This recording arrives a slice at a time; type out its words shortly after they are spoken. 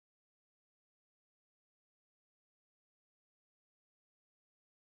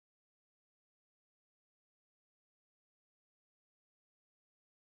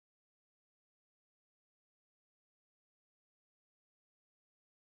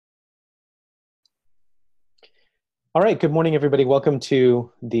All right, good morning, everybody. Welcome to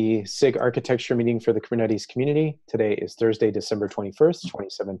the SIG Architecture meeting for the Kubernetes community. Today is Thursday, December 21st,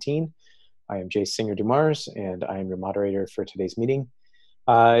 2017. I am Jay Singer-Dumars, and I am your moderator for today's meeting.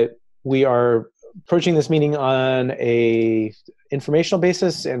 We are approaching this meeting on a informational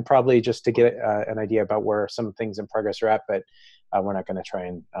basis and probably just to get an idea about where some things in progress are at, but we're not going to try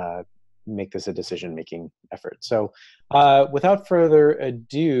and make this a decision-making effort. So without further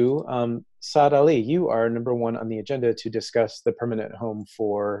ado, Saad Ali, you are number one on the agenda to discuss the permanent home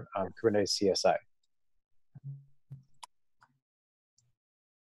for Kubernetes CSI.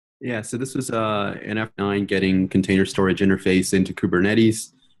 Yeah, so this was an F9 getting container storage interface into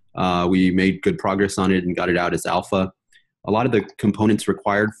Kubernetes. We made good progress on it and got it out as alpha. A lot of the components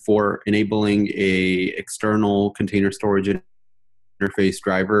required for enabling a external container storage interface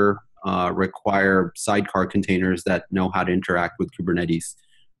driver require sidecar containers that know how to interact with Kubernetes.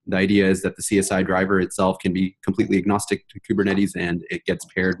 The idea is that the CSI driver itself can be completely agnostic to Kubernetes, and it gets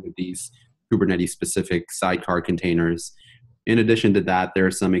paired with these Kubernetes-specific sidecar containers. In addition to that, there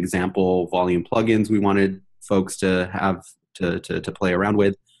are some example volume plugins we wanted folks to have to play around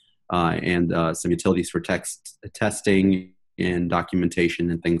with, and some utilities for testing and documentation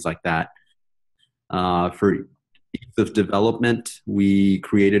and things like that. For ease of development, we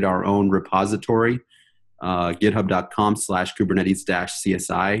created our own repository,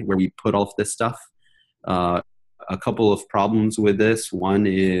 github.com/Kubernetes-CSI, where we put all of this stuff. A couple of problems with this. One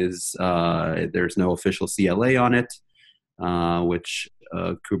is there's no official CLA on it, which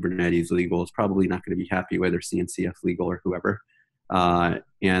Kubernetes legal is probably not going to be happy with, or CNCF legal or whoever.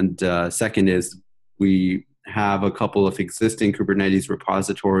 And second is we have a couple of existing Kubernetes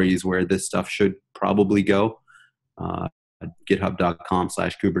repositories where this stuff should probably go.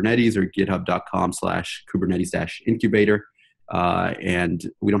 github.com/Kubernetes or github.com/Kubernetes-incubator.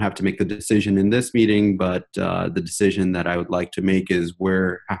 And we don't have to make the decision in this meeting, but the decision that I would like to make is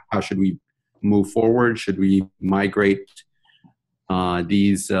how should we move forward? Should we migrate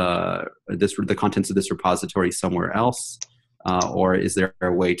the contents of this repository somewhere else? Or is there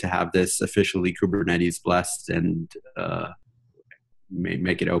a way to have this officially Kubernetes blessed and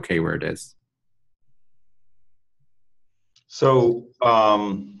make it okay where it is? So,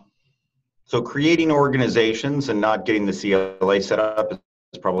 so creating organizations and not getting the CLA set up is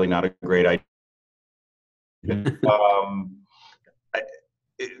probably not a great idea.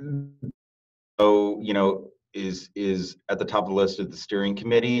 So, is at the top of the list of the steering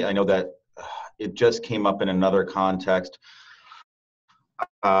committee. I know that it just came up in another context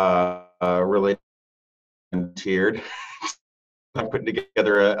related to tiered. I'm putting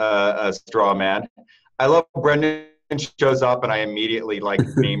together a straw man. I love Brendan shows up and I immediately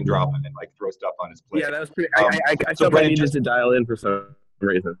name drop him and throw stuff on his plate. Yeah, that was pretty. I felt I needed to dial in for some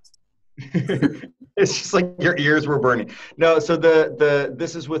reason. It's just like your ears were burning. No, so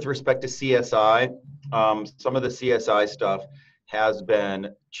this is with respect to CSI. Some of the CSI stuff has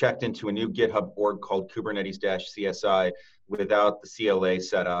been checked into a new GitHub org called Kubernetes-CSI without the CLA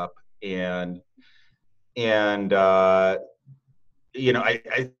set up, and I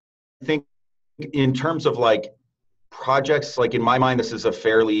think in terms of projects, in my mind, this is a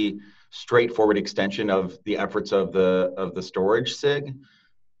fairly straightforward extension of the efforts of the storage SIG.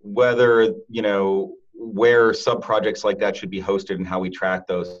 Whether, where sub-projects like that should be hosted and how we track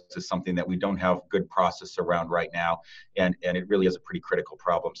those is something that we don't have good process around right now. And it really is a pretty critical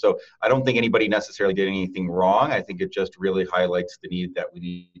problem. So I don't think anybody necessarily did anything wrong. I think it just really highlights the need that we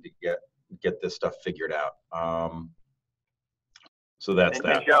need to get this stuff figured out. So that's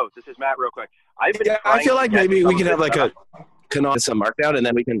that. Hey, Joe, this is Matt real quick. I feel like maybe we can have some markdown and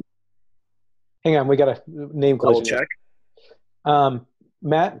then we can Hang on, we got a name double collision. check.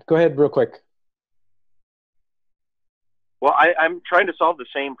 Matt, go ahead real quick. Well, I'm trying to solve the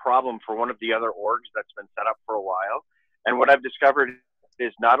same problem for one of the other orgs that's been set up for a while. And what I've discovered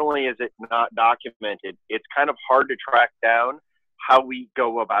is not only is it not documented, it's kind of hard to track down how we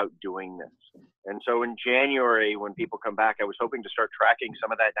go about doing this. And so in January, when people come back, I was hoping to start tracking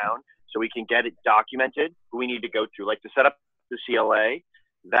some of that down so we can get it documented, who we need to go through, like to set up the CLA.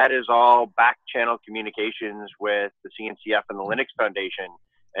 That is all back channel communications with the CNCF and the Linux Foundation,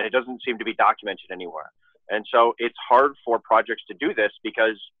 and it doesn't seem to be documented anywhere. And so it's hard for projects to do this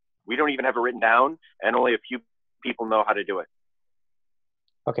because we don't even have it written down and only a few people know how to do it.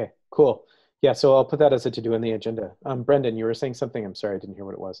 Okay, cool. Yeah, so I'll put that as a to-do on the agenda. Brendan, you were saying something. I'm sorry, I didn't hear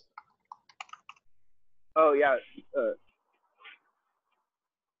what it was. Oh yeah.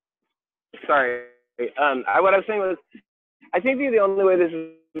 Sorry. What I was saying was, I think the only way this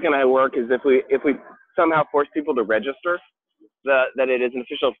is going to work is if we somehow force people to register. that it is an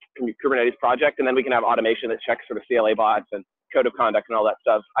official Kubernetes project, and then we can have automation that checks sort of CLA bots and code of conduct and all that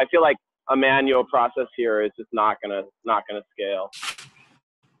stuff. I feel like a manual process here is just not gonna scale.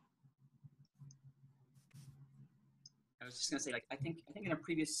 I was just gonna say, like, I think in a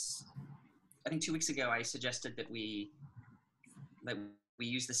previous, I think 2 weeks ago, I suggested that we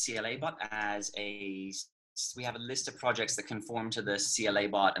use the CLA bot as we have a list of projects that conform to the CLA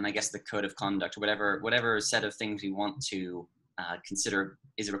bot and I guess the code of conduct, or whatever set of things we want to consider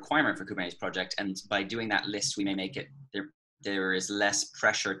is a requirement for Kubernetes project. And by doing that list, we may make it, there is less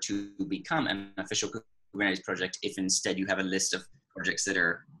pressure to become an official Kubernetes project if instead you have a list of projects that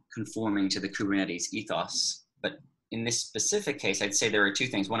are conforming to the Kubernetes ethos. But in this specific case, I'd say there are two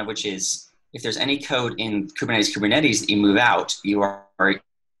things, one of which is if there's any code in Kubernetes that you move out, you are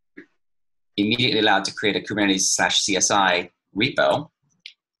immediately allowed to create a Kubernetes/CSI repo.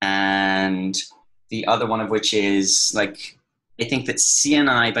 And the other one of which is, like, I think that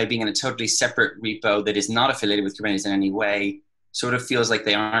CNI, by being in a totally separate repo that is not affiliated with Kubernetes in any way, sort of feels like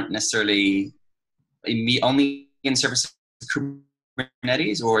they aren't necessarily only in service of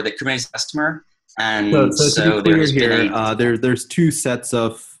Kubernetes, or the Kubernetes customer. And so to be clear here, there's two sets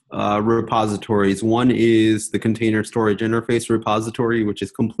of repositories. One is the container storage interface repository, which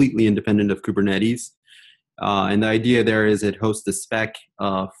is completely independent of Kubernetes. And the idea there is it hosts the spec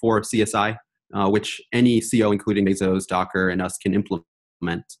for CSI, which any CO, including Mesos, Docker, and us can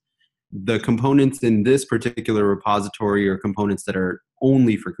implement. The components in this particular repository are components that are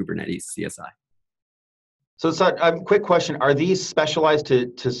only for Kubernetes CSI. So, quick question. Are these specialized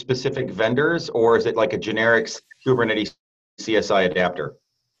to specific vendors, or is it like a generic Kubernetes CSI adapter?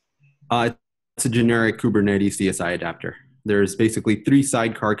 It's a generic Kubernetes CSI adapter. There's basically 3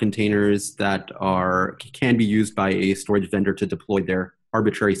 sidecar containers that can be used by a storage vendor to deploy their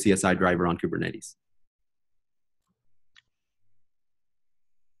arbitrary CSI driver on Kubernetes.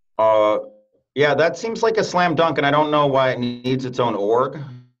 Yeah, that seems like a slam dunk, and I don't know why it needs its own org.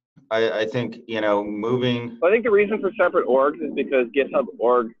 I think, moving. Well, I think the reason for separate orgs is because GitHub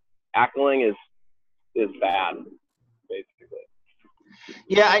org ACLing is bad, basically.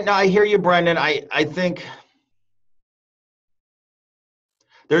 Yeah, I hear you, Brendan. I think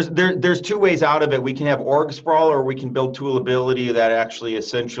there's 2 ways out of it. We can have org sprawl, or we can build toolability that actually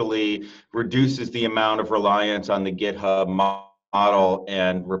essentially reduces the amount of reliance on the GitHub model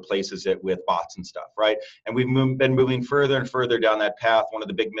and replaces it with bots and stuff, right? And we've been moving further and further down that path. One of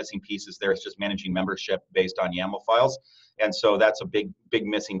the big missing pieces there is just managing membership based on YAML files. And so that's a big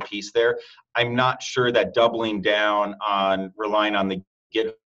missing piece there. I'm not sure that doubling down on relying on the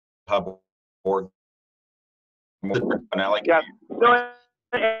GitHub org. And I like yeah. No,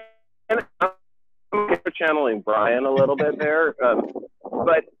 and I'm channeling Brian a little bit there,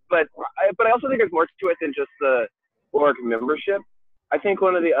 but I also think there's more to it than just the org membership. I think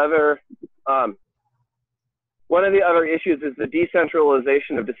one of the other issues is the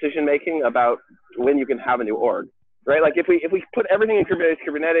decentralization of decision making about when you can have a new org, right? Like if we put everything in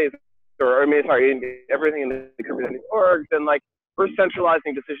Kubernetes, everything in the Kubernetes org, then like we're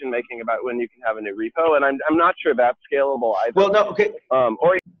centralizing decision making about when you can have a new repo, and I'm not sure that's scalable either. Well, no, okay.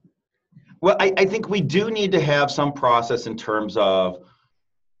 Well, I think we do need to have some process in terms of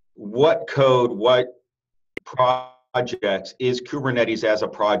what code, what projects is Kubernetes as a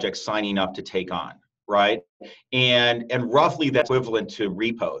project signing up to take on, right? And roughly that's equivalent to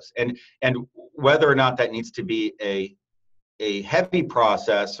repos. And whether or not that needs to be a heavy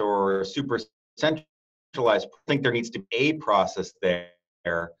process or super centralized, I think there needs to be a process there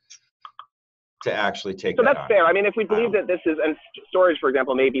to actually take that on. So that's fair. I mean, if we believe that this is, and storage, for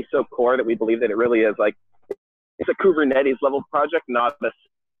example, may be so core that we believe that it really is like, it's a Kubernetes level project, not a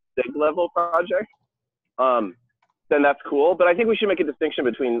SIG level project, then that's cool. But I think we should make a distinction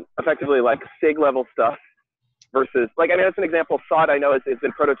between effectively like SIG level stuff versus, like, I mean, as an example, SOD, I know it's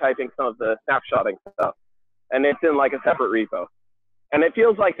been prototyping some of the snapshotting stuff, and it's in like a separate repo. And it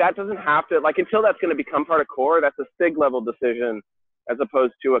feels like that doesn't have to, like, until that's going to become part of core, that's a SIG level decision as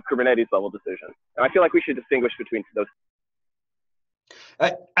opposed to a Kubernetes level decision. And I feel like we should distinguish between those.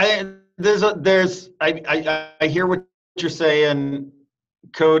 I hear what you're saying.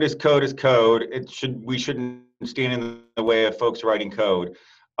 Code is code is code. We shouldn't stand in the way of folks writing code.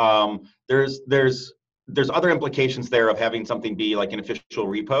 There's other implications there of having something be like an official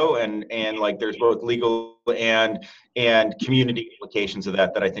repo, and like there's both legal and community implications of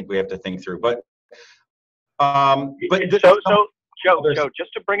that I think we have to think through. But Joe,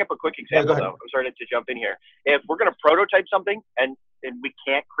 just to bring up a quick example, though, I'm sorry to jump in here. If we're going to prototype something and we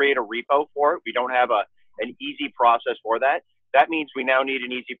can't create a repo for it, we don't have an easy process for that, that means we now need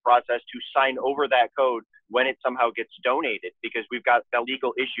an easy process to sign over that code when it somehow gets donated, because we've got the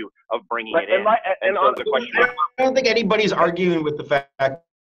legal issue of bringing it in. And so the question is, I don't think anybody's arguing with the fact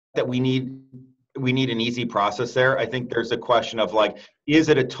that we need an easy process there. I think there's a question of like, is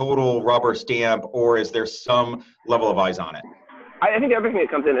it a total rubber stamp, or is there some level of eyes on it? I think everything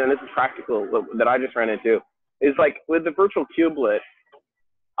that comes in, and this is practical, that I just ran into, is like with the virtual kubelet,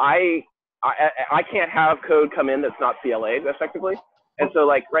 I can't have code come in that's not CLA'd effectively. And so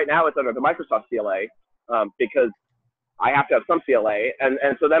like right now it's under the Microsoft CLA because I have to have some CLA. And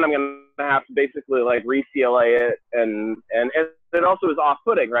so then I'm going to have to basically like re-CLA it. And it also is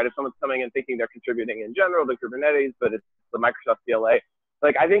off-putting, right? If someone's coming and thinking they're contributing in general to Kubernetes, but it's the Microsoft CLA.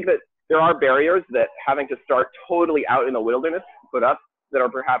 Like I think that there are barriers that having to start totally out in the wilderness put up that are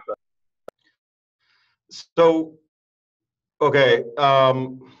perhaps. So, okay.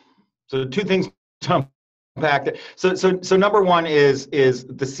 So two things to unpack. So number one is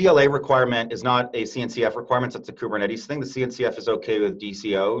the CLA requirement is not a CNCF requirement. That's a Kubernetes thing. The CNCF is okay with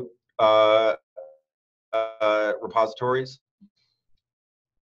DCO repositories.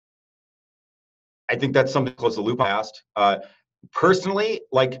 I think that's something close to loop past. Personally,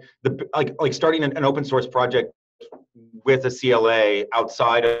 like starting an open source project with a CLA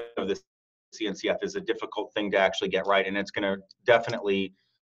outside of the CNCF is a difficult thing to actually get right, and it's going to definitely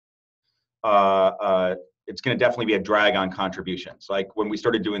be a drag on contributions. Like when we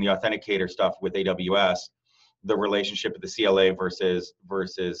started doing the authenticator stuff with AWS, the relationship of the CLA versus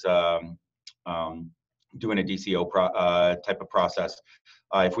doing a DCO type of process.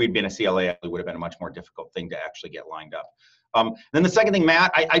 If we'd been a CLA, it would have been a much more difficult thing to actually get lined up. Then the second thing,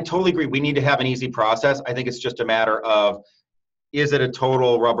 Matt, I totally agree. We need to have an easy process. I think it's just a matter of, is it a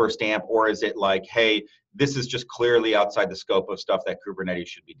total rubber stamp, or is it like, hey, this is just clearly outside the scope of stuff that Kubernetes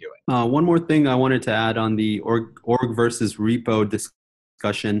should be doing? One more thing I wanted to add on the org versus repo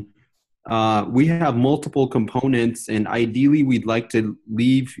discussion. We have multiple components, and ideally we'd like to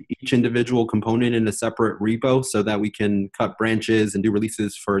leave each individual component in a separate repo so that we can cut branches and do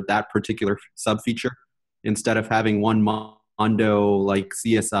releases for that particular sub-feature instead of having one Mondo like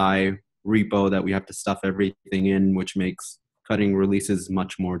CSI repo that we have to stuff everything in, which makes cutting releases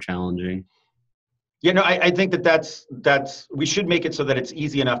much more challenging. Yeah, no, I think that's we should make it so that it's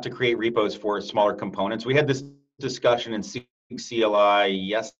easy enough to create repos for smaller components. We had this discussion in SIG CLI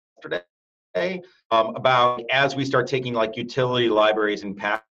yesterday about, as we start taking like utility libraries and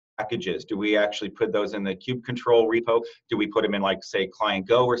packages, do we actually put those in the kube control repo? Do we put them in like, say, client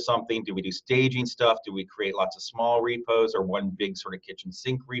Go or something? Do we do staging stuff? Do we create lots of small repos or one big sort of kitchen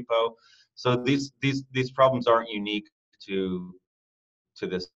sink repo? So these problems aren't unique to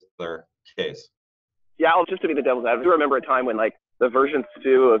this particular case. Yeah, just to be the devil's advocate, I remember a time when like the version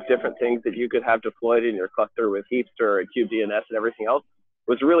stew of different things that you could have deployed in your cluster with Heapster and kubedns and everything else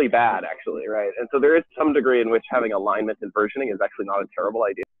was really bad, actually, right? And so there is some degree in which having alignment and versioning is actually not a terrible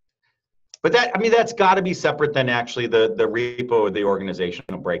idea. But that, I mean, that's got to be separate than actually the repo or the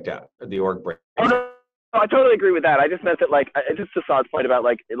organizational breakdown, the org breakdown. Oh, no, I totally agree with that. I just meant that, like, just to Saad's point about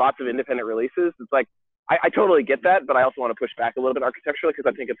like lots of independent releases, it's like, I totally get that, but I also want to push back a little bit architecturally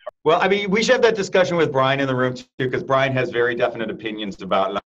because I think it's hard. Well, I mean, we should have that discussion with Brian in the room too, because Brian has very definite opinions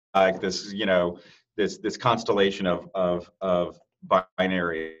about like this, you know, this constellation of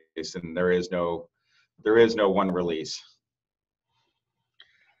binaries, and there is no one release.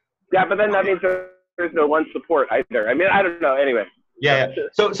 Yeah, but then that means there's no one support either. I mean, I don't know. Anyway. Yeah.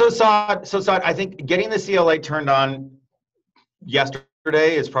 So Saad, I think getting the CLA turned on yesterday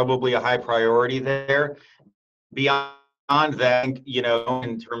is probably a high priority there. Beyond that, you know,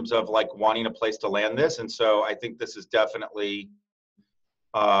 in terms of like wanting a place to land this, and so I think this is definitely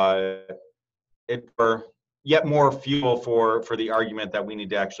yet more fuel for the argument that we need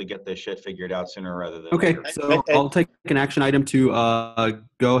to actually get this shit figured out sooner rather than okay. later. So I'll take an action item to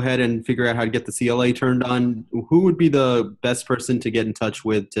go ahead and figure out how to get the CLA turned on. Who would be the best person to get in touch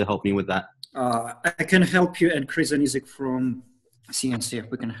with to help me with that? I can help you, and Chris and Isaac from CNCF,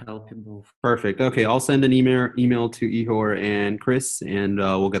 we can help you both. Perfect. Okay, I'll send an email to Ihor and Chris, and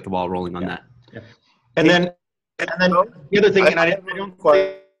we'll get the ball rolling on that. Yeah. And then the other thing, and I don't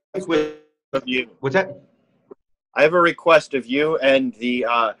quite with you. What's that? I have a request of you and the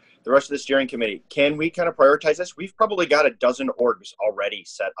rest of the steering committee. Can we kind of prioritize this? We've probably got a dozen orgs already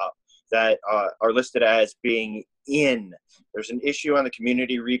set up that are listed as being in. There's an issue on the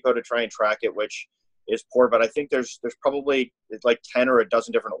community repo to try and track it, which is poor, but I think there's probably like 10 or a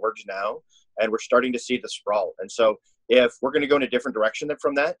dozen different orgs now, and we're starting to see the sprawl. And so if we're going to go in a different direction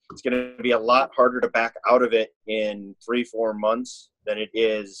from that, it's going to be a lot harder to back out of it in 3-4 months than it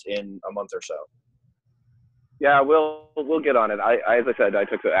is in a month or so. Yeah, we'll get on it. As I said, I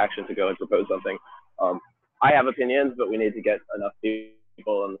took the action to go and propose something. I have opinions, but we need to get enough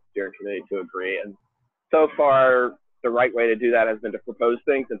people on the steering committee to agree. And so far, the right way to do that has been to propose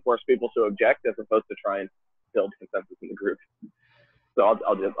things and force people to object, as opposed to try and build consensus in the group. So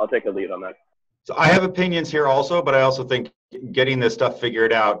I'll take a lead on that. So I have opinions here also, but I also think getting this stuff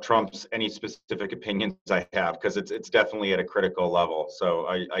figured out trumps any specific opinions I have, because it's definitely at a critical level. So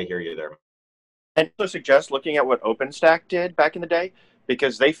I hear you there. And also suggest looking at what OpenStack did back in the day,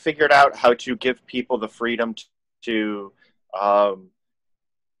 because they figured out how to give people the freedom to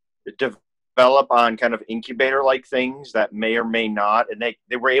develop on kind of incubator-like things that may or may not, and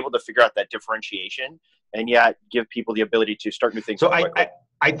they were able to figure out that differentiation and yet give people the ability to start new things. So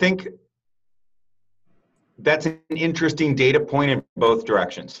I think that's an interesting data point in both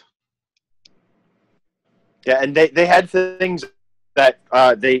directions. Yeah, and they had things that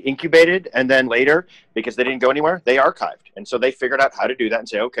they incubated, and then later, because they didn't go anywhere, they archived. And so they figured out how to do that and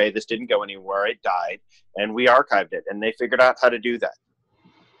say, okay, this didn't go anywhere, it died, and we archived it. And they figured out how to do that.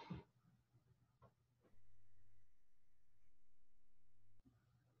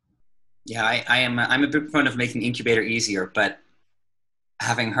 Yeah, I'm a big proponent of making incubator easier, but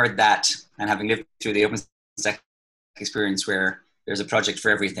having heard that and having lived through the OpenStack experience where there's a project for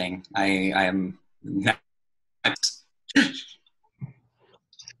everything, I am not.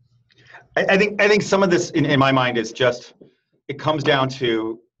 I think some of this in my mind is just, it comes down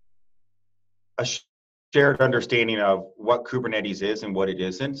to a shared understanding of what Kubernetes is and what it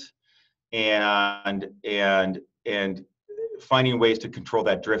isn't, and finding ways to control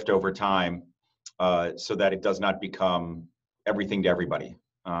that drift over time, so that it does not become everything to everybody.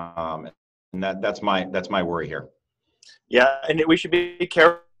 And that's my worry here. Yeah, and we should be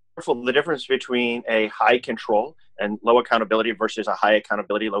careful the difference between a high control and low accountability versus a high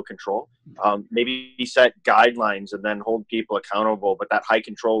accountability, low control. Maybe set guidelines and then hold people accountable, but that high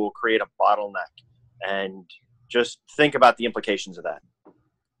control will create a bottleneck. And just think about the implications of that.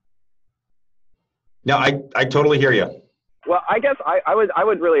 No, I totally hear you. Well, I guess I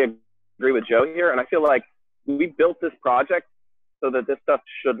would really agree with Joe here, and I feel like we built this project so that this stuff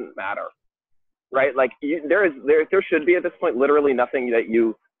shouldn't matter, right? Like there should be at this point literally nothing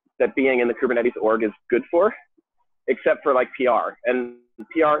that being in the Kubernetes org is good for, except for like PR, and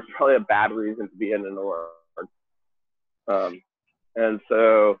PR is probably a bad reason to be in an org. And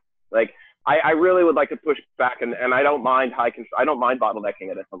so like I really would like to push back, and I don't mind I don't mind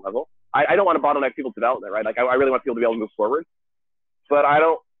bottlenecking it at some level. I don't want to bottleneck people's development, right? Like I really want people to be able to move forward, but I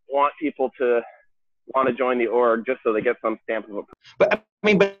don't want people to want to join the org just so they get some stamp of approval. But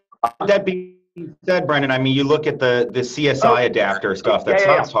that being said, Brendan, I mean, you look at the CSI adapter stuff that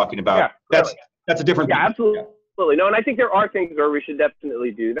Tom's talking about. Yeah, that's a different. Yeah, absolutely. Yeah. No, and I think there are things where we should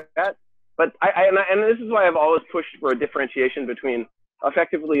definitely do that. But and this is why I've always pushed for a differentiation between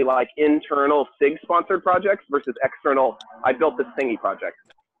effectively like internal SIG sponsored projects versus external, I built this thingy project,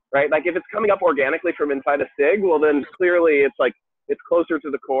 right? Like if it's coming up organically from inside a SIG, well then clearly it's like, it's closer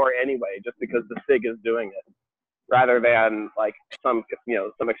to the core anyway, just because the SIG is doing it, rather than like some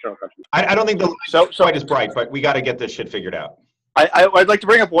external country. I don't think the light is bright, but we got to get this shit figured out. I'd like to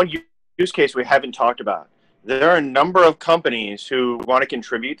bring up one use case we haven't talked about. There are a number of companies who want to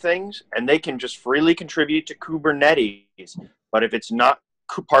contribute things, and they can just freely contribute to Kubernetes. But if it's not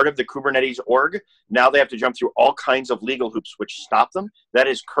part of the Kubernetes org, now they have to jump through all kinds of legal hoops, which stop them. That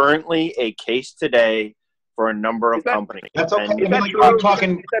is currently a case today for a number of companies. That's okay. Is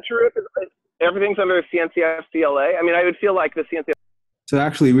that true? Everything's under CNCF CLA? I mean, I would feel like the CNCF. So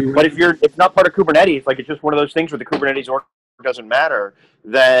actually, but if it's not part of Kubernetes, like it's just one of those things where the Kubernetes org doesn't matter,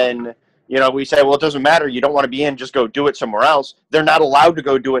 then we say, well, it doesn't matter. You don't want to be in, just go do it somewhere else. They're not allowed to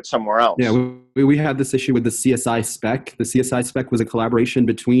go do it somewhere else. Yeah, we had this issue with the CSI spec. The CSI spec was a collaboration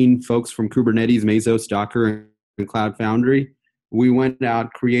between folks from Kubernetes, Mesos, Docker, and Cloud Foundry. We went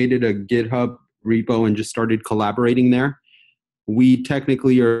out, created a GitHub repo, and just started collaborating there. We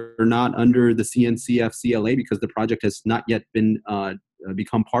technically are not under the CNCF CLA because the project has not yet been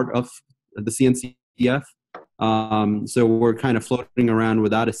become part of the CNCF. So we're kind of floating around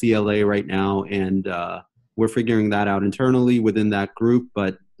without a CLA right now, and we're figuring that out internally within that group.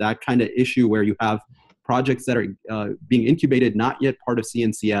 But that kind of issue where you have projects that are being incubated, not yet part of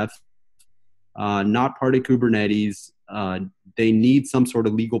CNCF, not part of Kubernetes, they need some sort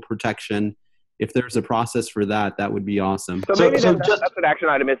of legal protection. If there's a process for that, that would be awesome. So maybe that's an action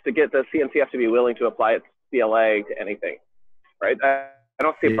item, is to get the CNCF to be willing to apply its CLA to anything, right? I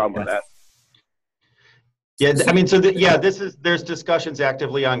don't see a problem with that. Yeah, I mean, there's discussions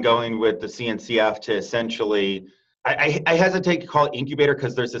actively ongoing with the CNCF to essentially I hesitate to call it incubator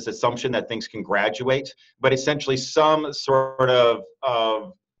because there's this assumption that things can graduate, but essentially some sort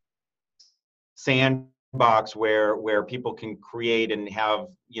of sandbox where people can create and have,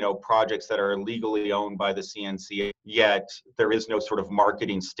 you know, projects that are legally owned by the CNC, yet there is no sort of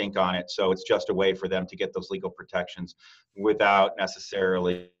marketing stink on it. So it's just a way for them to get those legal protections without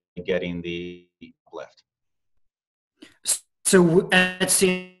necessarily getting the lift. So at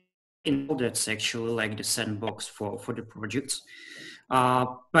CNC, that's actually like the sandbox for the projects.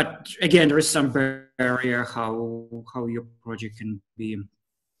 But again, there is some barrier how your project can be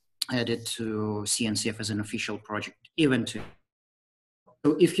added to CNCF as an official project, even to.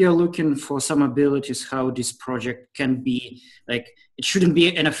 So if you're looking for some abilities, how this project can be, like, it shouldn't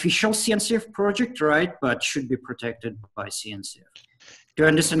be an official CNCF project, right? But should be protected by CNCF. Do I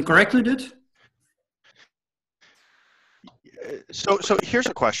understand correctly, dude? So here's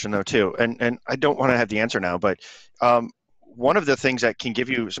a question though too, and I don't want to have the answer now, but one of the things that can give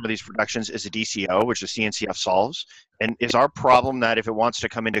you some of these protections is a DCO, which the CNCF solves. And is our problem that if it wants to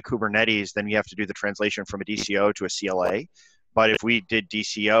come into Kubernetes, then you have to do the translation from a DCO to a CLA? But if we did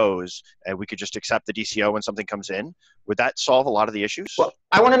DCOs and we could just accept the DCO when something comes in, would that solve a lot of the issues? Well,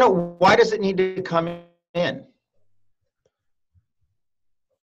 I want to know, why does it need to come in?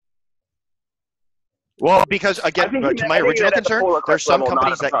 Well, because again, to my original concern, there's some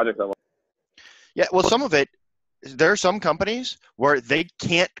companies that project level. Yeah, well, some of it, there are some companies where they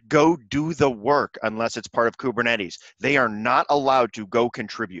can't go do the work unless it's part of Kubernetes. They are not allowed to go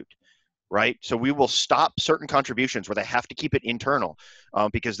contribute, right? So we will stop certain contributions where they have to keep it internal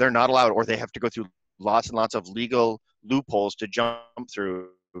because they're not allowed, or they have to go through lots and lots of legal loopholes to jump through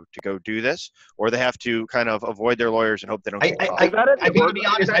to go do this, or they have to kind of avoid their lawyers and hope they don't get caught. To be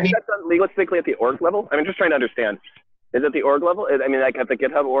honest, I mean, that's done legalistically at the org level. I mean, just trying to understand. Is it the org level? I mean, like at the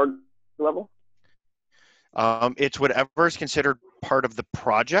GitHub org level? It's whatever is considered part of the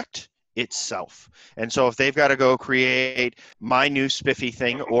project itself. And so if they've got to go create my new spiffy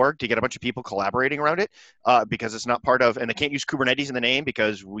thing org to get a bunch of people collaborating around it because it's not part of, and they can't use Kubernetes in the name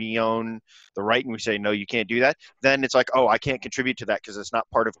because we own the right and we say, no, you can't do that. Then it's like, oh, I can't contribute to that because it's not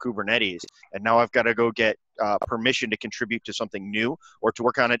part of Kubernetes. And now I've got to go get permission to contribute to something new or to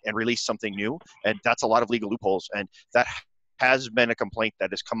work on it and release something new. And that's a lot of legal loopholes. And that has been a complaint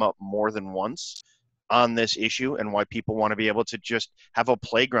that has come up more than once on this issue, and why people want to be able to just have a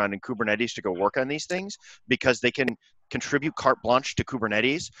playground in Kubernetes to go work on these things, because they can contribute carte blanche to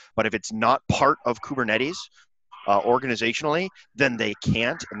Kubernetes, but if it's not part of Kubernetes organizationally, then they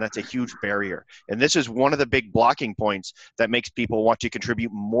can't, and that's a huge barrier. And this is one of the big blocking points that makes people want to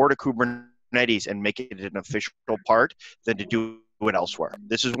contribute more to Kubernetes and make it an official part than to do it elsewhere.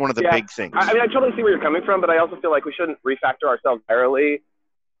 This is one of the big things. I mean, I totally see where you're coming from, but I also feel like we shouldn't refactor ourselves entirely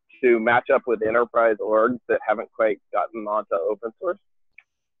to match up with enterprise orgs that haven't quite gotten onto open source,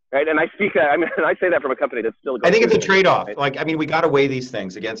 right? And I speak, I mean, I say that from a company that's still. I think it's a trade-off. Right? Like, I mean, we got to weigh these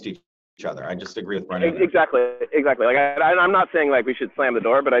things against each other. I just agree with Brendan. Exactly. Like, I'm not saying like we should slam the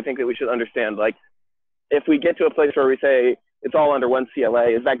door, but I think that we should understand, like, if we get to a place where we say it's all under one CLA,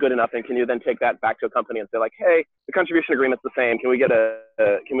 is that good enough? And can you then take that back to a company and say, like, hey, the contribution agreement's the same. Can we get a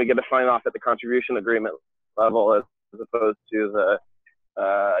sign off at the contribution agreement level as opposed to the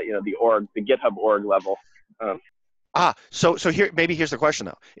the org, the GitHub org level. So here's the question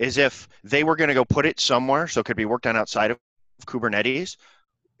though, is if they were going to go put it somewhere so it could be worked on outside of Kubernetes,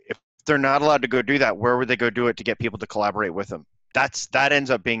 if they're not allowed to go do that, where would they go do it to get people to collaborate with them? That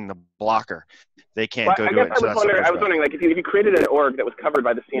ends up being the blocker. They can't go do it. I was wondering, like, if you created an org that was covered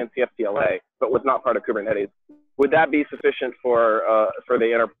by the CNCF CLA but was not part of Kubernetes, would that be sufficient for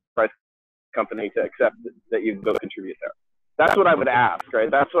the enterprise company to accept that you go contribute there? That's what I would ask,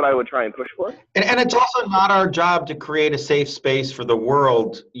 right? That's what I would try and push for. And it's also not our job to create a safe space for the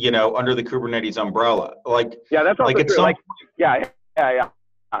world, under the Kubernetes umbrella. Like, yeah, that's also true. Like, yeah.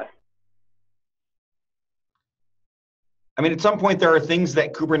 I mean, at some point there are things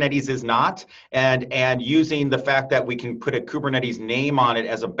that Kubernetes is not, and using the fact that we can put a Kubernetes name on it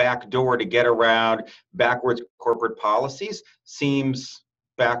as a backdoor to get around backwards corporate policies seems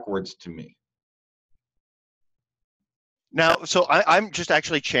backwards to me. Now, so I'm just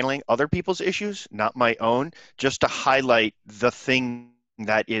actually channeling other people's issues, not my own, just to highlight the thing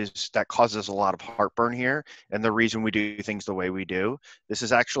that causes a lot of heartburn here and the reason we do things the way we do. This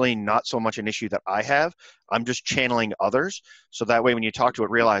is actually not so much an issue that I have. I'm just channeling others. So that way, when you talk to it,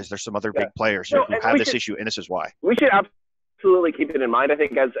 realize there's some other big players here who have this issue, and this is why. We should absolutely keep it in mind. I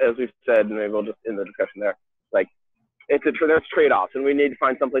think as we've said, and maybe we'll just in the discussion there, like there's trade-offs, and we need to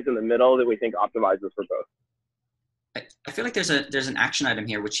find someplace in the middle that we think optimizes for both. I feel like there's an action item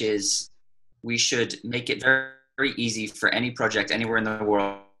here, which is we should make it very, easy for any project anywhere in the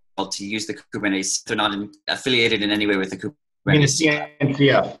world to use the Kubernetes. They're not affiliated in any way with the Kubernetes. I mean, it's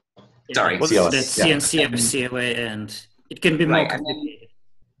CNCF. Sorry. Well, CLA, that's yeah. CNCF, CLA, and it can be more complicated.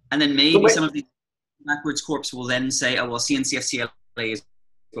 And then maybe some of the backwards corps will then say, oh, well, CNCF, CLA is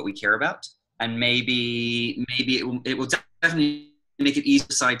what we care about. And maybe it will definitely make it easier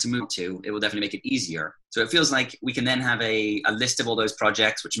side to move to. It will definitely make it easier. So it feels like we can then have a list of all those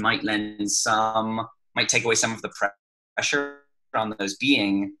projects, which might take away some of the pressure on those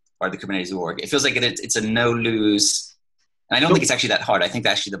being part of the Kubernetes org. It feels like it's a no-lose. And I don't think it's actually that hard. I think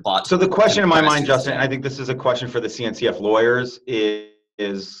actually the bot. So the question in my mind, Justin, and I think this is a question for the CNCF lawyers,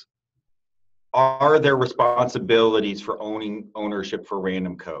 is are there responsibilities for ownership for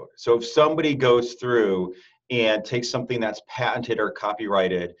random code? So if somebody goes through and takes something that's patented or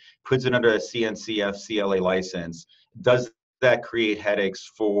copyrighted, puts it under a CNCF CLA license, does that create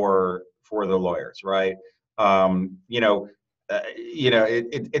headaches for the lawyers, right?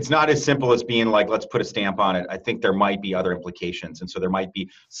 It's not as simple as being like, let's put a stamp on it. I think there might be other implications. And so there might be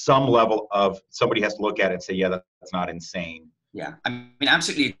some level of somebody has to look at it and say, yeah, that's not insane. Yeah, I mean,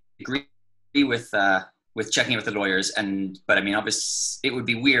 absolutely agree with checking with the lawyers. But I mean, obviously, it would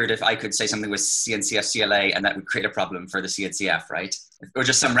be weird if I could say something with CNCF CLA and that would create a problem for the CNCF, right? Or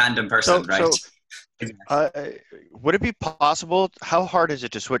just some random person, right? Would it be possible? How hard is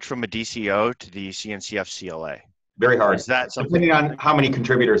it to switch from a DCO to the CNCF CLA? Very hard. Is that something? Depending on how many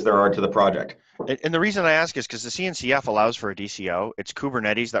contributors there are to the project. And the reason I ask is because the CNCF allows for a DCO. It's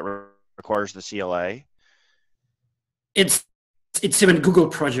Kubernetes that requires the CLA. It's even Google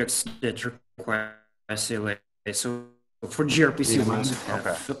projects that require CLA. So for gRPC, we also have.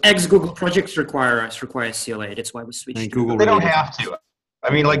 Okay. So Google projects require CLA. That's why we switched. And Google they don't have to.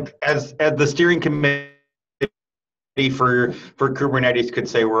 I mean, like as the steering committee for Kubernetes could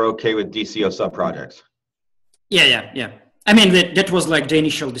say we're okay with DCO sub-projects. Yeah. I mean, that was like the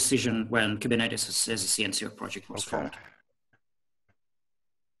initial decision when Kubernetes as a CNCF project was formed.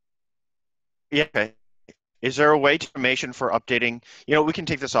 Yeah. Okay. Is there a way to information for updating? We can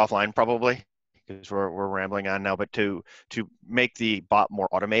take this offline probably because we're rambling on now, but to make the bot more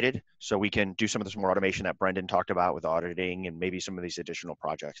automated so we can do some of this more automation that Brendan talked about with auditing and maybe some of these additional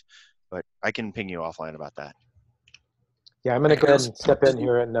projects. But I can ping you offline about that. Yeah, I'm going to go ahead and step in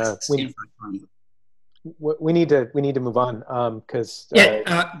here, and we need to move on because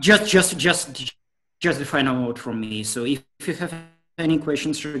just the final note from me. So if you have any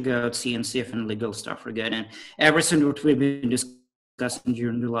questions regarding CNCF and legal stuff regarding everything that we've been discussing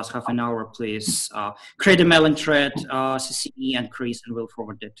during the last half an hour, please create a mailing thread, CC me and Chris, and we'll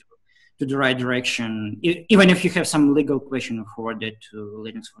forward it to the right direction. Even if you have some legal question, forward it to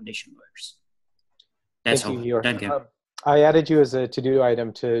Linux Foundation lawyers. That's all. Thank you. I added you as a to-do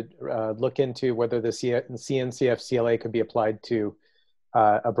item to look into whether the CNCF CLA could be applied to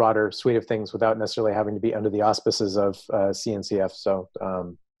a broader suite of things without necessarily having to be under the auspices of CNCF. So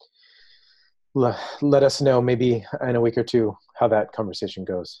let us know maybe in a week or two how that conversation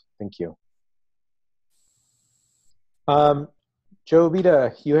goes. Thank you. Joe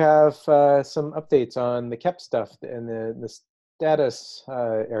Vita, you have some updates on the KEP stuff and the status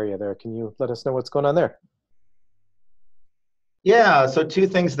area there. Can you let us know what's going on there? Yeah, so two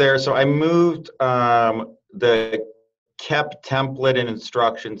things there. So I moved the KEP template and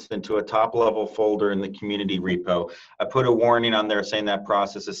instructions into a top-level folder in the community repo. I put a warning on there saying that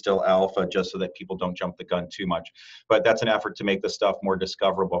process is still alpha, just so that people don't jump the gun too much. But that's an effort to make the stuff more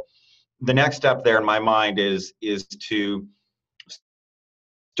discoverable. The next step there in my mind is to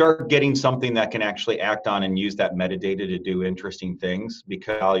start getting something that can actually act on and use that metadata to do interesting things,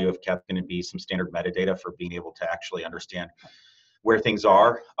 because the value of KEP is going to be some standard metadata for being able to actually understand where things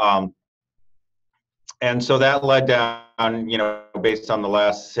are. And so that led down, based on the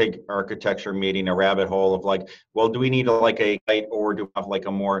last SIG architecture meeting, a rabbit hole of like, well, do we need a site, or do we have like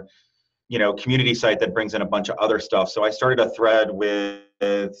a more, community site that brings in a bunch of other stuff? So I started a thread with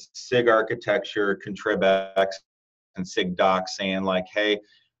SIG architecture, ContribX, and SIG docs saying like, hey,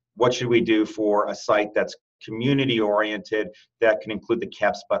 what should we do for a site that's community oriented, that can include the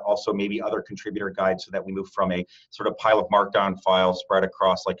KEPs, but also maybe other contributor guides, so that we move from a sort of pile of markdown files spread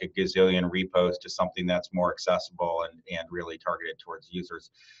across like a gazillion repos to something that's more accessible and really targeted towards users.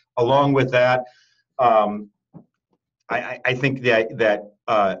 Along with that, I think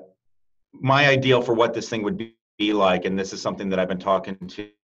that my ideal for what this thing would be like, and this is something that I've been talking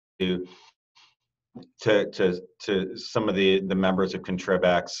to some of the members of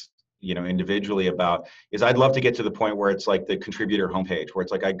ContribX, individually about is I'd love to get to the point where it's like the contributor homepage, where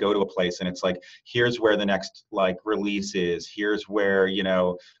it's like I go to a place and it's like, here's where the next like release is, here's where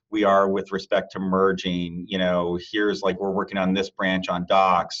we are with respect to merging, here's like we're working on this branch on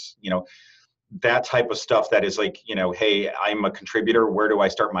docs, that type of stuff that is like, hey, I'm a contributor, where do I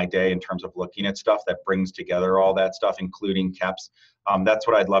start my day in terms of looking at stuff that brings together all that stuff, including KEPs. That's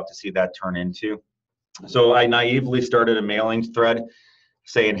what I'd love to see that turn into. So I naively started a mailing thread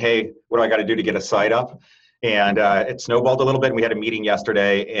saying, hey, what do I got to do to get a site up? And it snowballed a little bit. We had a meeting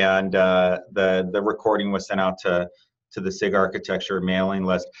yesterday, and the recording was sent out to the SIG Architecture mailing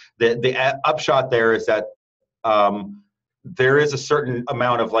list. The upshot there is that there is a certain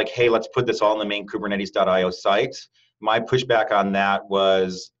amount of like, hey, let's put this all in the main Kubernetes.io site. My pushback on that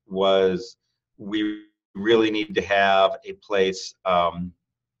was we really need to have a place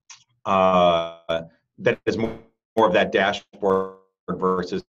that is more of that dashboard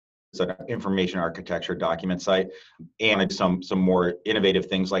versus an information architecture document site, and some more innovative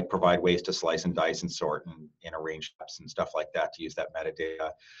things like provide ways to slice and dice and sort and arrange steps and stuff like that to use that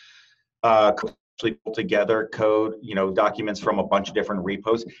metadata. Actually pull together code, documents from a bunch of different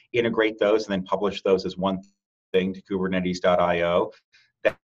repos, integrate those, and then publish those as one thing to Kubernetes.io.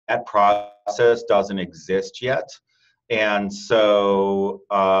 That process doesn't exist yet. And so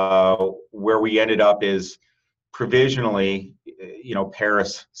where we ended up is provisionally,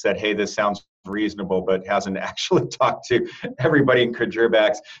 Paris said, hey, this sounds reasonable, but hasn't actually talked to everybody in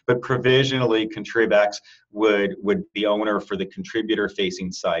Contribex. But provisionally, Contribex would be owner for the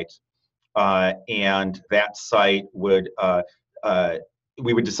contributor-facing site. And that site would,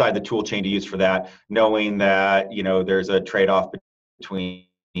 we would decide the tool chain to use for that, knowing that, there's a trade-off between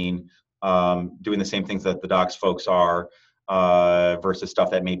doing the same things that the docs folks are versus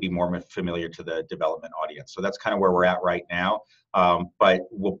stuff that may be more familiar to the development audience. So that's kind of where we're at right now. But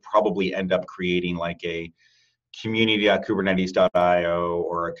we'll probably end up creating like a community.kubernetes.io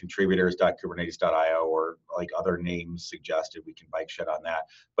or a contributors.kubernetes.io or like other names suggested. We can bike shed on that,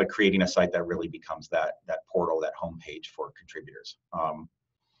 but creating a site that really becomes that portal, that homepage for contributors.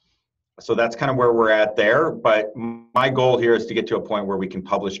 So that's kind of where we're at there. But my goal here is to get to a point where we can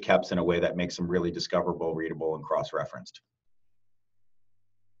publish KEPs in a way that makes them really discoverable, readable, and cross-referenced.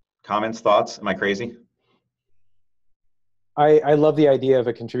 Comments, thoughts? Am I crazy? I love the idea of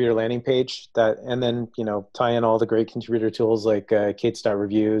a contributor landing page and then, tie in all the great contributor tools like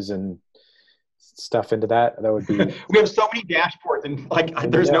Kate.reviews and stuff into that. That would be. We have so many dashboards, and like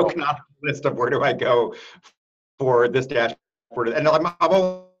there's no canonical list of where do I go for this dashboard. And I'm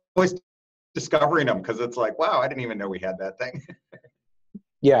always discovering them because it's like, wow, I didn't even know we had that thing.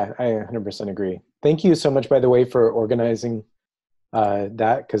 Yeah, I 100% agree. Thank you so much, by the way, for organizing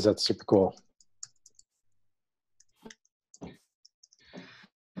that, because that's super cool.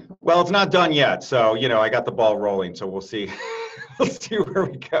 Well, it's not done yet, so I got the ball rolling. So we'll see. We'll see where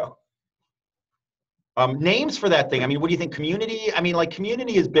we go. Names for that thing. I mean, what do you think? Community. I mean, like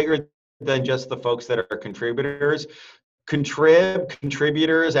community is bigger than just the folks that are contributors.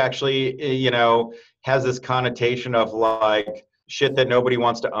 Contributors actually, has this connotation of like shit that nobody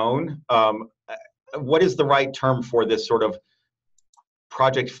wants to own. What is the right term for this sort of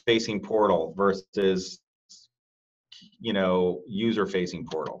project-facing portal versus, user-facing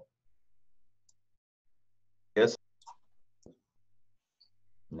portal? Yes?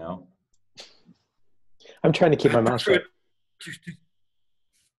 No? I'm trying to keep my mouth shut.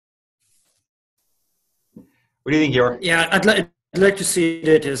 What do you think, Yor? Yeah, I'd like to see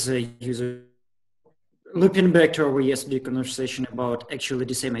that as a user. Looping back to our yesterday conversation about actually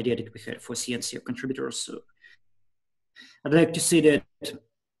the same idea that we had for CNCF contributors. So I'd like to see that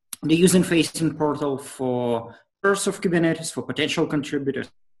the user-facing portal for first of Kubernetes, for potential contributors,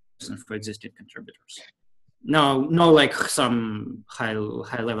 and for existing contributors. No, like some high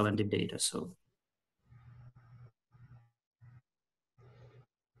level and deep data. So.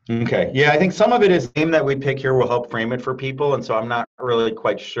 Okay. Yeah, I think some of it is the name that we pick here will help frame it for people, and so I'm not really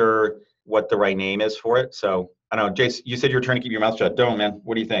quite sure what the right name is for it. So I don't know, Jace, you said you were trying to keep your mouth shut. Don't, man.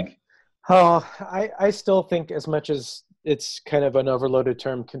 What do you think? Oh, I still think as much as it's kind of an overloaded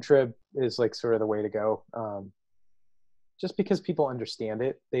term, contrib is like sort of the way to go. Just because people understand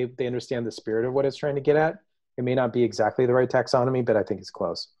it, they understand the spirit of what it's trying to get at. It may not be exactly the right taxonomy, but I think it's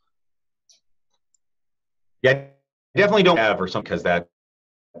close. Yeah, definitely don't have or something because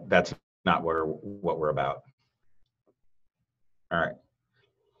that's not what we're about. All right.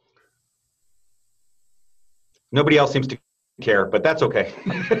 Nobody else seems to care, but that's okay.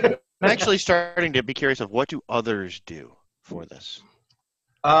 I'm actually starting to be curious of what do others do for this?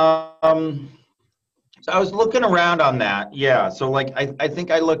 So I was looking around on that. Yeah. So like, I think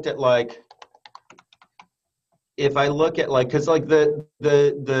I looked at like, if I look at like, cause like the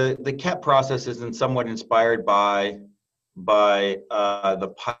KEP process is somewhat inspired by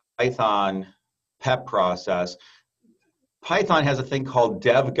the Python PEP process. Python has a thing called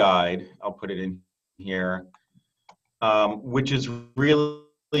dev guide. I'll put it in here, which is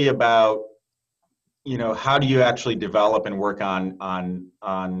really about, you know, how do you actually develop and work on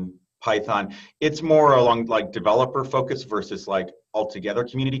Python. It's more along like developer focus versus like altogether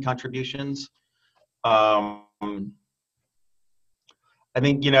community contributions. I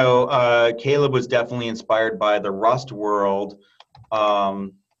think, you know, Caleb was definitely inspired by the Rust world.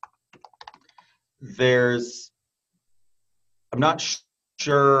 I'm not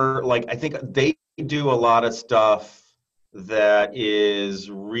sure, like, I think they do a lot of stuff that is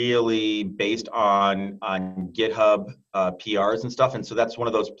really based on GitHub PRs and stuff. And so that's one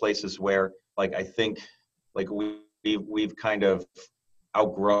of those places where, like, I think, like, we've kind of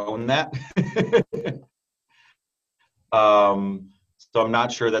outgrown that. So I'm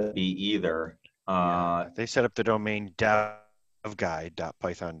not sure that'd be either. They set up the domain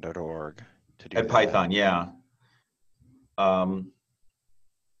devguide.python.org to do at that. Python, yeah.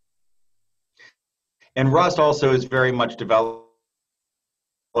 And Rust also is very much developer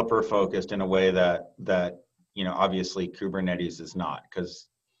focused in a way that you know, obviously Kubernetes is not, because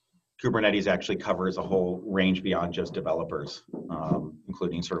Kubernetes actually covers a whole range beyond just developers,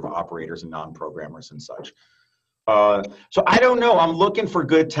 including sort of operators and non-programmers and such. So I don't know. I'm looking for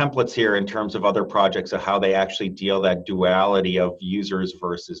good templates here in terms of other projects of how they actually deal that duality of users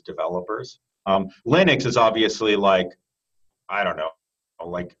versus developers. Linux is obviously like, I don't know,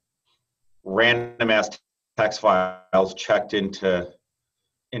 like random ass text files checked into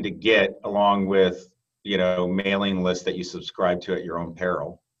Git along with, you know, mailing lists that you subscribe to at your own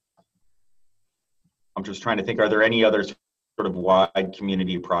peril. I'm just trying to think, are there any other sort of wide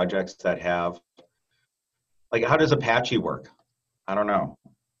community projects that have, like, how does Apache work? I don't know.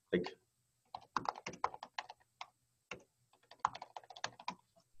 Like,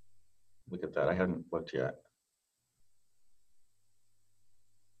 look at that. I haven't looked yet.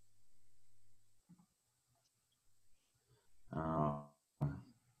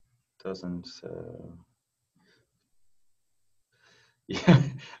 Doesn't. Yeah,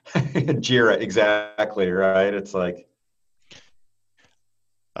 Jira, exactly, right? It's like.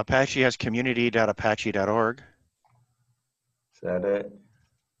 Apache has community.apache.org. Is that it?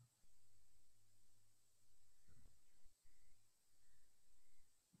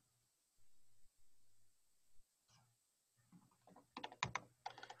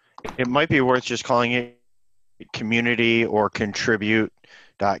 It might be worth just calling it community or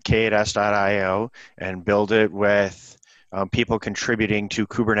contribute.k8s.io and build it with people contributing to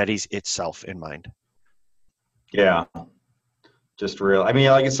Kubernetes itself in mind. Yeah, just real. I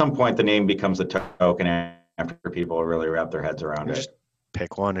mean, like at some point the name becomes a token after people really wrap their heads around it. Just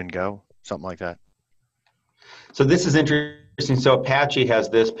pick one and go, something like that. So this is interesting. So Apache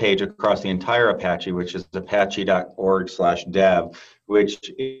has this page across the entire Apache, which is apache.org/dev,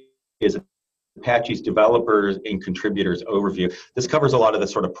 which is Apache's developers and contributors overview. This covers a lot of the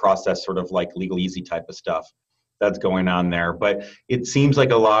sort of process, sort of like legalese type of stuff that's going on there. But it seems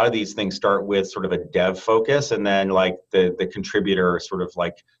like a lot of these things start with sort of a dev focus, and then like the contributor sort of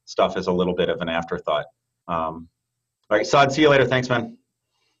like stuff is a little bit of an afterthought. All right, Saad, see you later. Thanks, man.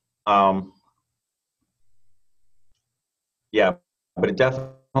 Yeah, but it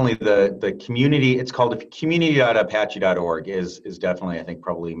definitely the community. It's called community.apache.org is definitely, I think,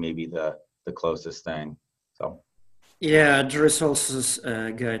 probably maybe the closest thing. So. Yeah, there is also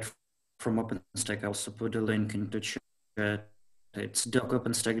a guide from OpenStack. I also put a link into chat. It's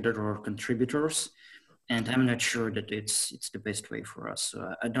doc.openstack.org contributors, and I'm not sure that it's the best way for us.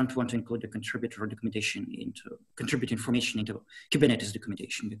 So I don't want to include the contributor documentation contribute information into Kubernetes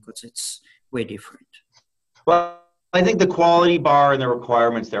documentation because it's way different. Well, I think the quality bar and the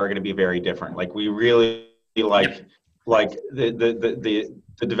requirements there are going to be very different. Like we really like the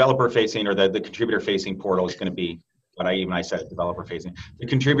developer facing or the contributor facing portal is going to be what I said developer facing. The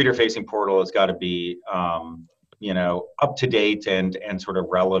contributor facing portal has got to be you know, up to date and sort of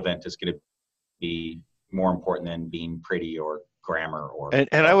relevant is going to be more important than being pretty or grammar or. And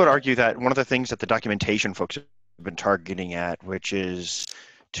I would argue that one of the things that the documentation folks have been targeting at, which is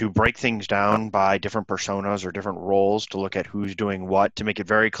to break things down by different personas or different roles to look at who's doing what, to make it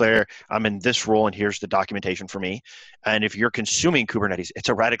very clear, I'm in this role and here's the documentation for me. And if you're consuming Kubernetes, it's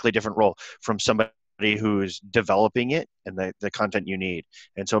a radically different role from somebody who's developing it and the content you need.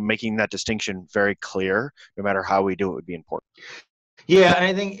 And so making that distinction very clear, no matter how we do it, would be important. Yeah, and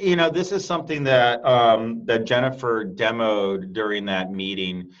I think, this is something that that Jennifer demoed during that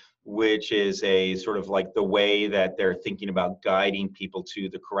meeting, which is a sort of like the way that they're thinking about guiding people to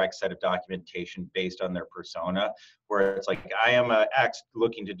the correct set of documentation based on their persona, where it's like, I am a X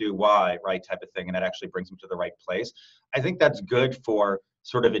looking to do Y, right, type of thing, and that actually brings them to the right place. I think that's good for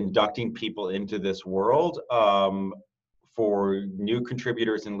sort of inducting people into this world, for new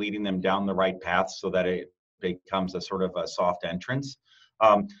contributors and leading them down the right path so that it becomes a sort of a soft entrance.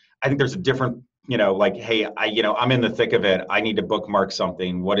 I think there's a different, like, hey, I'm in the thick of it. I need to bookmark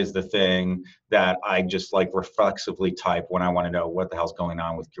something. What is the thing that I just like reflexively type when I want to know what the hell's going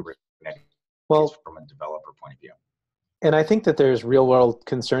on with Kubernetes from a developer point of view? And I think that there's real world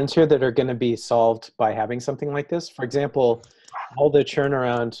concerns here that are going to be solved by having something like this. For example, all the churn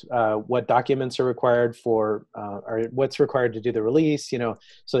around what documents are required for, or what's required to do the release,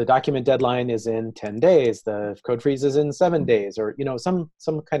 so the document deadline is in 10 days, the code freeze is in 7 days, or, some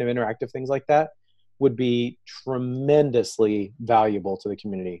kind of interactive things like that would be tremendously valuable to the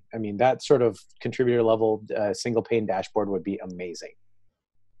community. I mean, that sort of contributor level single pane dashboard would be amazing.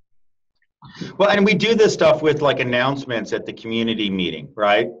 Well, and we do this stuff with like announcements at the community meeting,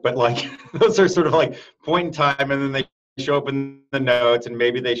 right? But like those are sort of like point in time, and then they show up in the notes, and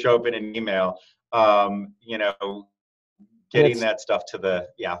maybe they show up in an email. Getting that stuff to the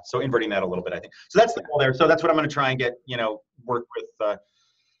so inverting that a little bit, I think. So that's the goal there. So that's what I'm going to try and get, work with, or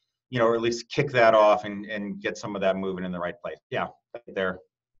at least kick that off and get some of that moving in the right place. Yeah, there.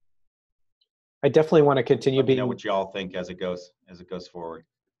 I definitely want to continue being. What y'all think as it goes forward.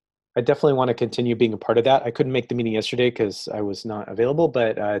 I definitely want to continue being a part of that. I couldn't make the meeting yesterday because I was not available,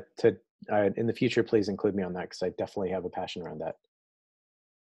 but in the future, please include me on that because I definitely have a passion around that.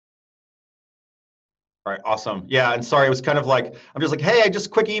 All right, awesome. Yeah, and sorry, it was kind of like, I'm just like, hey, I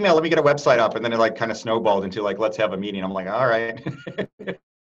just quick email, let me get a website up. And then it like kind of snowballed into like, let's have a meeting. I'm like, all right,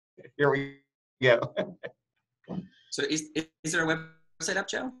 here we go. So is there a website up,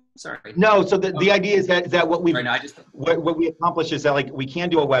 Joe? Sorry. No, so the idea is that what we what we accomplish is that like we can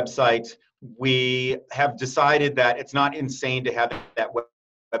do a website. We have decided that it's not insane to have that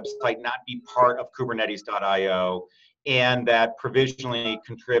website not be part of Kubernetes.io, and that provisionally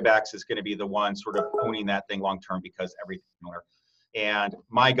ContribX is going to be the one sort of owning that thing long term because everything owner. And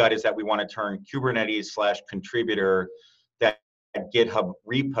my gut is that we want to turn Kubernetes/contributor, that GitHub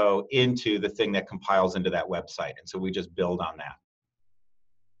repo, into the thing that compiles into that website, and so we just build on that.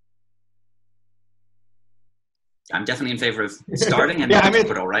 I'm definitely in favor of starting and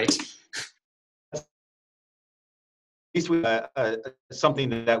put all right. At least we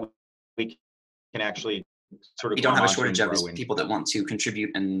something that we can actually sort of. We don't have a shortage of people that want to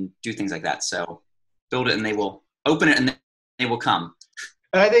contribute and do things like that. So build it, and they will open it, and they will come.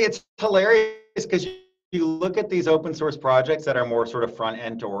 And I think it's hilarious because you look at these open source projects that are more sort of front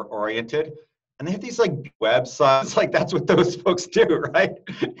end oriented, and they have these like websites, like that's what those folks do, right?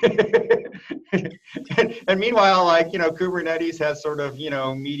 and meanwhile, like, Kubernetes has sort of,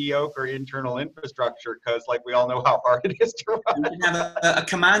 mediocre internal infrastructure because like we all know how hard it is to run. You can have a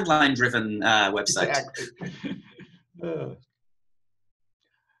command line driven website.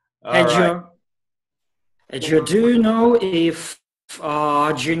 Exactly. Joe, do you know if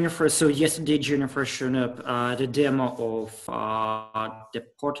Jennifer, so yesterday Jennifer showed up the demo of the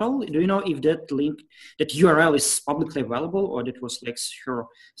portal. Do you know if that link, that URL is publicly available, or that was like her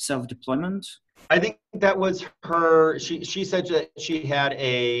self-deployment? I think that was her. She said that she had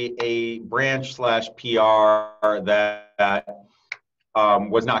a branch/PR that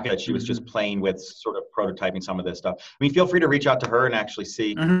was not good. She was just playing with sort of prototyping some of this stuff. I mean, feel free to reach out to her and actually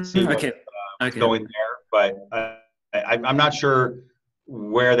see what's going there. But I'm not sure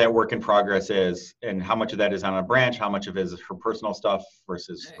where that work in progress is and how much of that is on a branch, how much of it is her personal stuff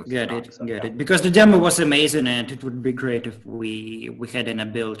versus Get it. Because the demo was amazing, and it would be great if we had an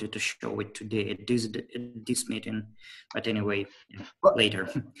ability to show it today at this meeting. But anyway, later.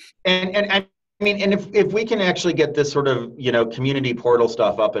 And I mean, and if we can actually get this sort of, community portal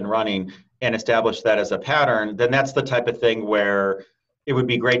stuff up and running and establish that as a pattern, then that's the type of thing where it would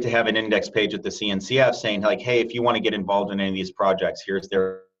be great to have an index page at the CNCF saying like, hey, if you want to get involved in any of these projects, here's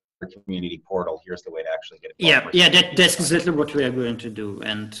their community portal. Here's the way to actually get involved. That's exactly what we are going to do.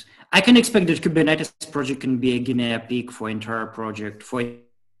 And I can expect that Kubernetes project can be a guinea pig for entire project, for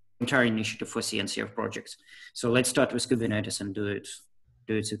entire initiative for CNCF projects. So let's start with Kubernetes and do it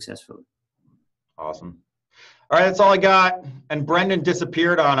successfully. Awesome. All right, that's all I got. And Brendan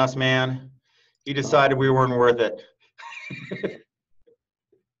disappeared on us, man. He decided we weren't worth it.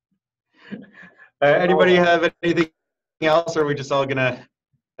 Anybody have anything else, or are we just all gonna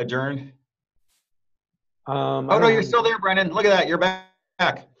adjourn? Oh no, you're still there, Brendan. Look at that, you're back.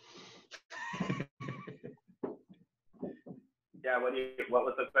 Yeah, what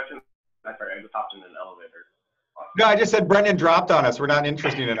was the question? I'm sorry, I just hopped in an elevator. No, I just said Brendan dropped on us. We're not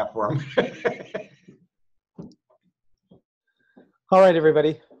interesting enough for him. All right,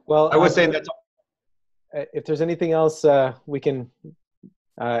 everybody. Well, I was saying that's if there's anything else, we can,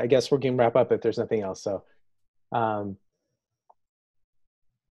 I guess we can wrap up if there's nothing else. So, have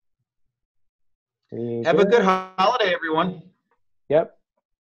a good holiday, everyone. Yep.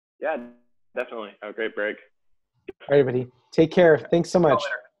 Yeah, definitely. Have a great break. All right, everybody. Take care. Thanks so much.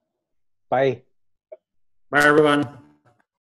 Bye. Bye, everyone.